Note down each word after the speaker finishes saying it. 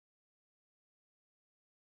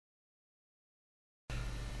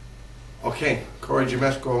Okay, Cory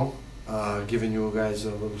Jimisko, giving you guys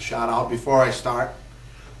a little shout out before I start.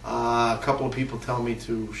 A couple of people tell me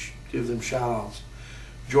to give them shout outs.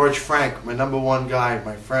 George Frank, my #1 guy,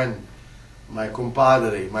 my friend, my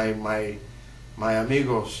compadre, my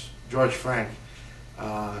amigos, George Frank,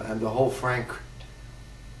 and the whole Frank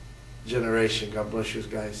generation. God bless you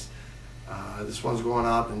guys. This one's going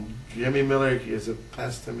out, and Jimmy Miller is a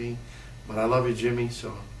pest to me, but I love you, Jimmy.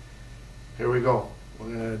 So here we go.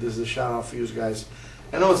 This is a shout out for you guys.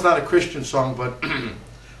 I know it's not a Christian song, but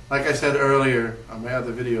like I said earlier on my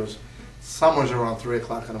other videos, summer's around 3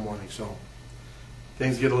 o'clock in the morning, so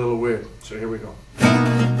things get a little weird. So here we go.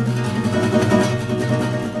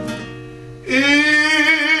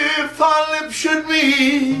 If our lips should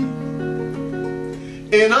be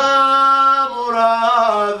enamorada,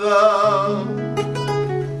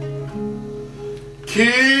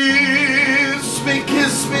 kiss me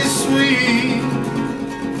sweet,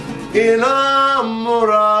 enamorada.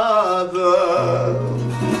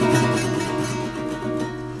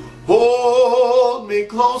 Hold me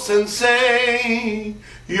close and say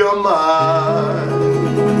you're mine,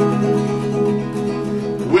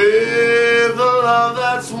 with a love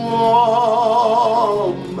that's warm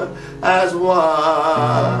as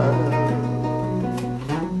wine.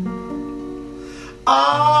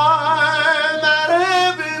 I'm at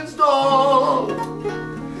heaven's door,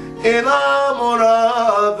 enamorada.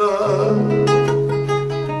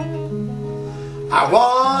 I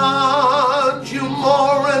want you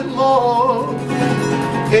more and more,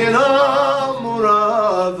 enamorada.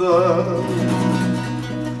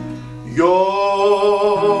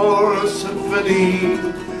 You're a symphony,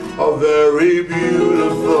 a very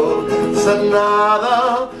beautiful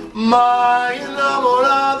sonata, my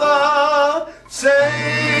enamorada.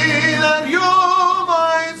 Say that you're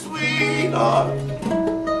my sweetheart,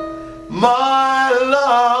 my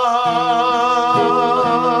love.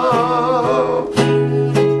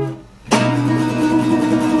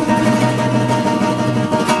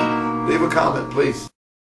 Leave a comment, please.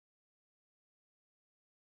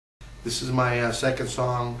 This is my second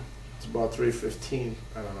song. It's about 3:15.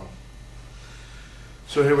 I don't know.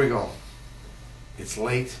 So here we go. It's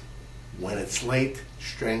late. When it's late,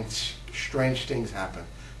 strange things happen.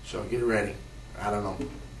 So get ready. I don't know.